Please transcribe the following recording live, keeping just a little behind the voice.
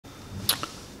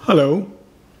Hello,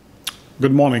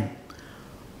 good morning.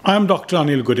 I am Dr.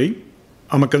 Anil Goody.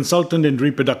 I'm a consultant in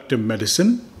reproductive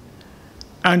medicine,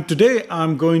 and today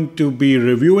I'm going to be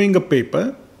reviewing a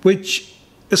paper which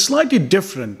is slightly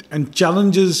different and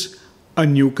challenges a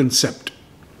new concept.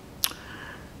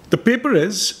 The paper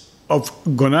is of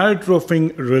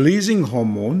gonadotrophin releasing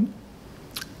hormone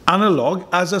analog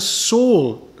as a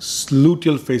sole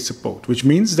luteal phase support, which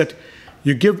means that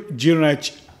you give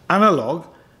GnRH analog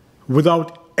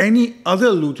without any other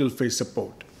luteal phase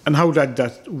support. And how did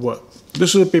that work?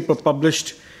 This is a paper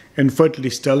published in Fertility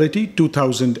Sterility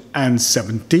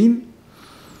 2017.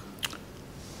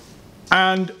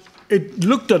 And it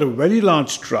looked at a very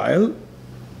large trial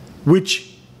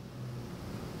which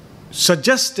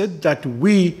suggested that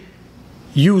we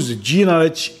use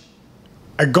GNRH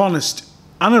agonist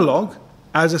analog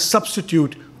as a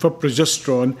substitute for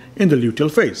progesterone in the luteal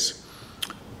phase.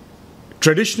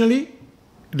 Traditionally,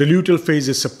 the luteal phase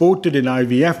is supported in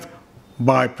IVF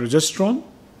by progesterone,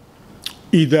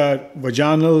 either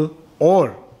vaginal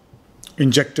or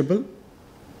injectable.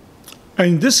 And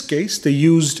in this case, they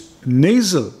used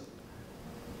nasal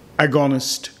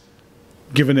agonist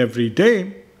given every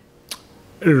day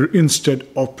instead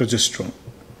of progesterone.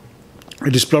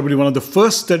 It is probably one of the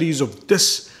first studies of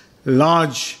this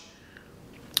large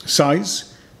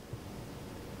size.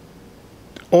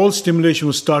 All stimulation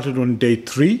was started on day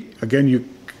 3. Again,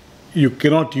 you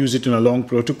cannot use it in a long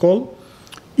protocol.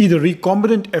 Either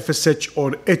recombinant FSH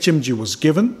or HMG was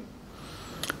given.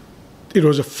 It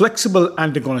was a flexible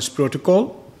antagonist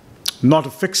protocol, not a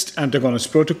fixed antagonist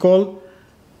protocol.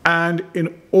 And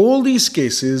in all these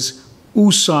cases,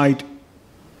 oocyte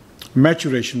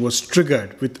maturation was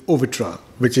triggered with Ovitriol,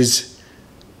 which is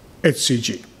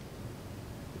HCG.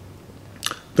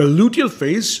 The luteal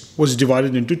phase was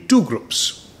divided into 2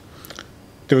 groups.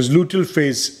 There was luteal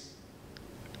phase.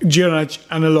 GnRH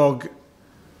analog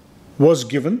was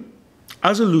given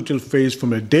as a luteal phase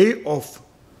from a day of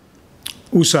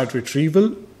oocyte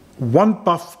retrieval, 1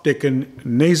 puff taken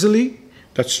nasally,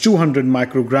 that's 200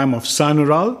 microgram of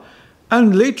cyanoral,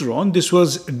 and later on this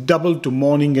was doubled to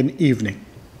morning and evening.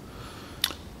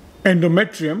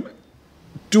 Endometrium,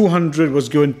 200 was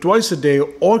given twice a day,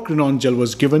 or Crinon gel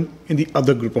was given in the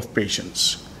other group of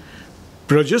patients.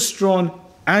 Progesterone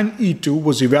and E2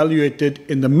 was evaluated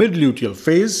in the mid-luteal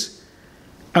phase,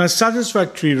 and a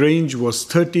satisfactory range was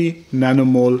 30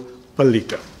 nanomole per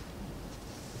liter.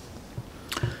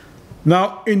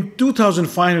 Now, in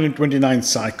 2,529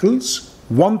 cycles,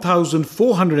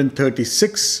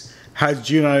 1,436 had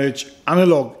GnRH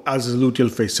analog as a luteal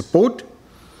phase support,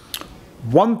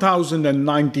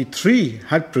 1,093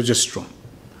 had progesterone.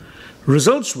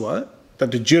 Results were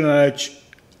that the GnRH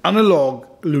analog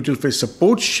luteal phase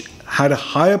support had a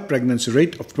higher pregnancy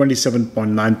rate of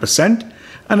 27.9%,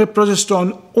 and the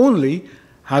progesterone only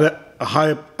had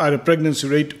a pregnancy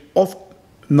rate of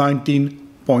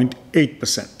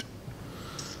 19.8%.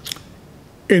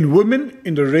 In women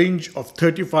in the range of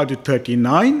 35 to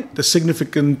 39, the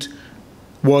significance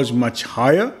was much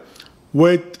higher,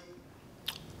 with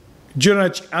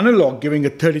GnRH analog giving a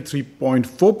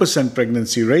 33.4%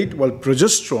 pregnancy rate, while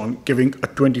progesterone giving a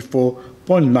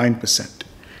 24.9%.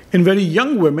 In very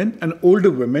young women and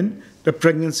older women, the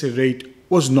pregnancy rate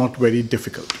was not very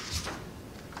difficult.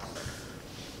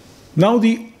 Now,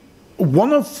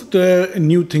 one of the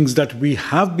new things that we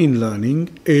have been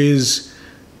learning is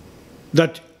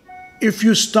that if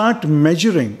you start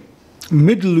measuring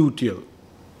mid-luteal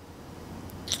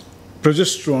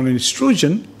progesterone and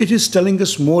estrogen, it is telling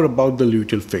us more about the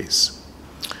luteal phase.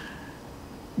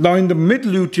 Now, in the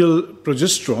mid-luteal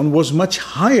progesterone was much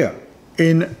higher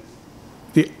in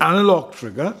the analog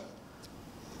trigger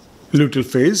luteal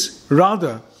phase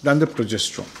rather than the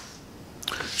progesterone.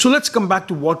 So let's come back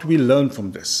to what we learned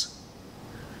from this.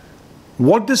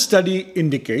 What this study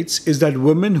indicates is that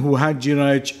women who had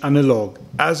GnRH analog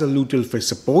as a luteal phase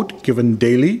support given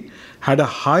daily had a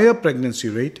higher pregnancy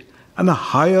rate and a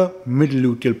higher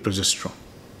mid-luteal progesterone.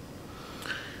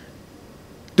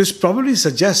 This probably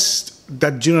suggests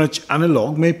that GnRH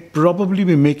analog may probably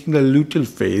be making the luteal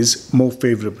phase more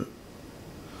favorable.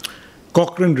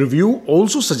 Cochrane review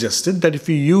also suggested that if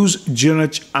you use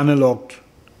GnRH analog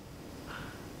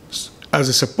as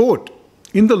a support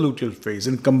in the luteal phase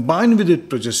and combine with it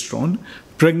progesterone,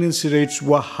 pregnancy rates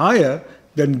were higher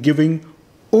than giving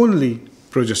only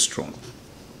progesterone.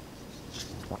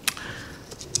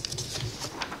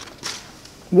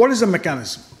 What is the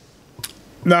mechanism?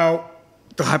 Now,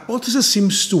 the hypothesis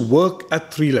seems to work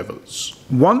at 3 levels.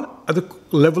 One, at the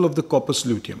level of the corpus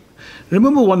luteum.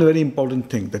 Remember one very important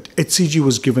thing, that HCG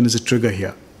was given as a trigger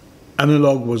here.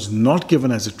 Analog was not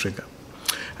given as a trigger.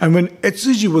 And when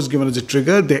HCG was given as a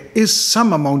trigger, there is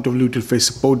some amount of luteal phase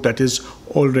support that is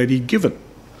already given.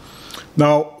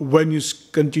 Now, when you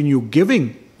continue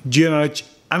giving GnRH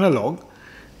analog,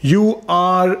 you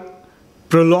are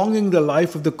prolonging the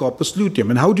life of the corpus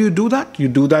luteum. And how do you do that? You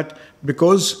do that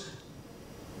because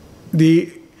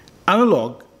the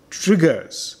analog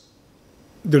triggers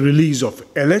the release of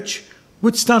LH,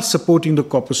 which starts supporting the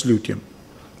corpus luteum.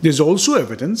 There's also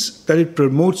evidence that it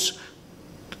promotes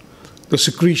the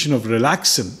secretion of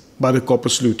relaxin by the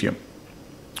corpus luteum.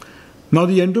 Now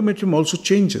the endometrium also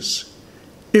changes.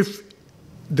 If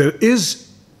there is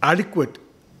adequate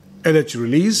LH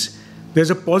release, there's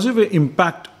a positive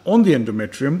impact on the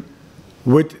endometrium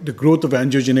with the growth of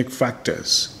angiogenic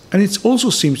factors. And it also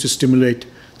seems to stimulate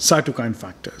cytokine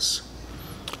factors.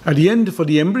 At the end, for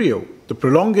the embryo, the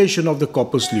prolongation of the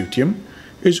corpus luteum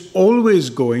is always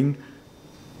going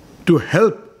to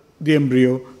help the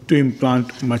embryo to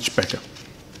implant much better.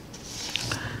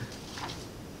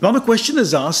 Now the question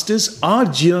is asked is, are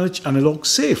GnRH analogs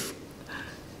safe?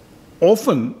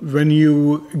 Often when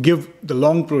you give the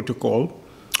long protocol,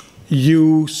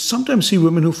 you sometimes see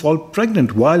women who fall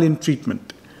pregnant while in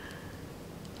treatment.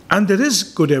 And there is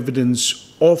good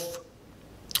evidence of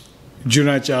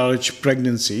GnRH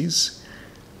pregnancies.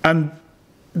 And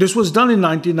this was done in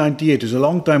 1998, it was a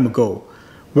long time ago,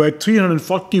 where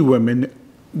 340 women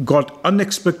got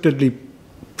unexpectedly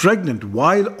pregnant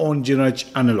while on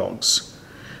GnRH analogs.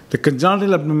 The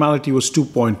congenital abnormality was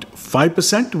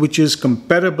 2.5%, which is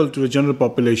comparable to the general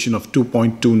population of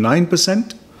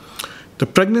 2.29%. The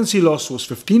pregnancy loss was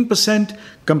 15%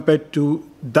 compared to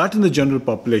that in the general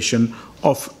population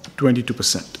of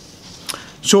 22%.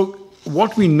 So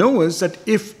what we know is that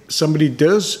if somebody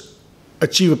does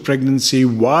achieve a pregnancy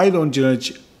while on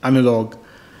GnRH analog,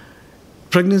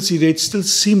 pregnancy rates still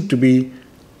seem to be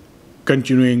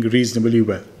continuing reasonably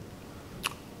well.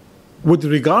 With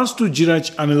regards to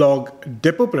GnRH analog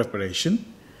depot preparation,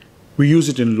 we use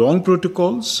it in long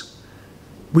protocols.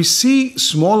 We see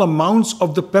small amounts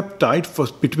of the peptide for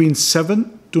between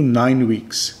 7 to 9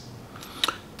 weeks.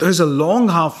 There is a long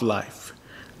half-life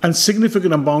and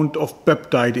significant amount of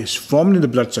peptide is formed in the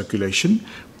blood circulation,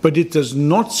 but it does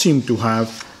not seem to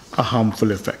have a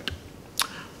harmful effect.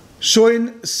 So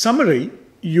in summary,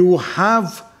 you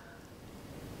have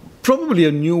probably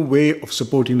a new way of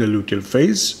supporting the luteal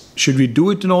phase. Should we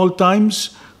do it in all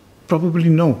times? Probably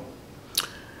no.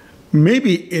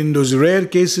 Maybe in those rare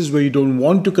cases where you don't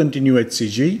want to continue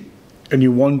HCG and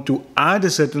you want to add a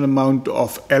certain amount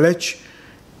of LH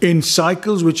in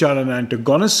cycles which are an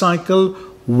antagonist cycle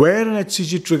where an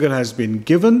HCG trigger has been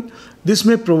given, this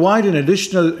may provide an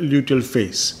additional luteal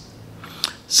phase.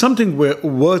 Something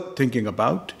worth thinking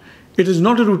about. It is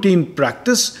not a routine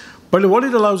practice, but what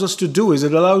it allows us to do is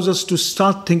it allows us to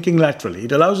start thinking laterally.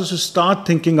 It allows us to start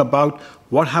thinking about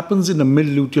what happens in the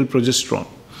mid-luteal progesterone.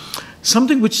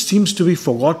 Something which seems to be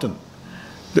forgotten.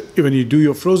 When you do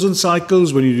your frozen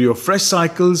cycles, when you do your fresh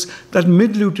cycles, that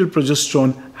mid-luteal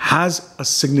progesterone has a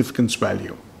significance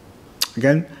value.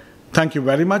 Again, thank you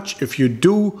very much. If you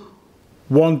do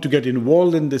want to get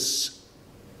involved in this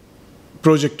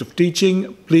project of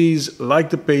teaching, please like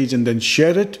the page and then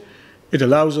share it. It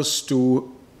allows us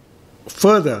to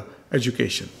further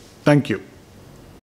education. Thank you.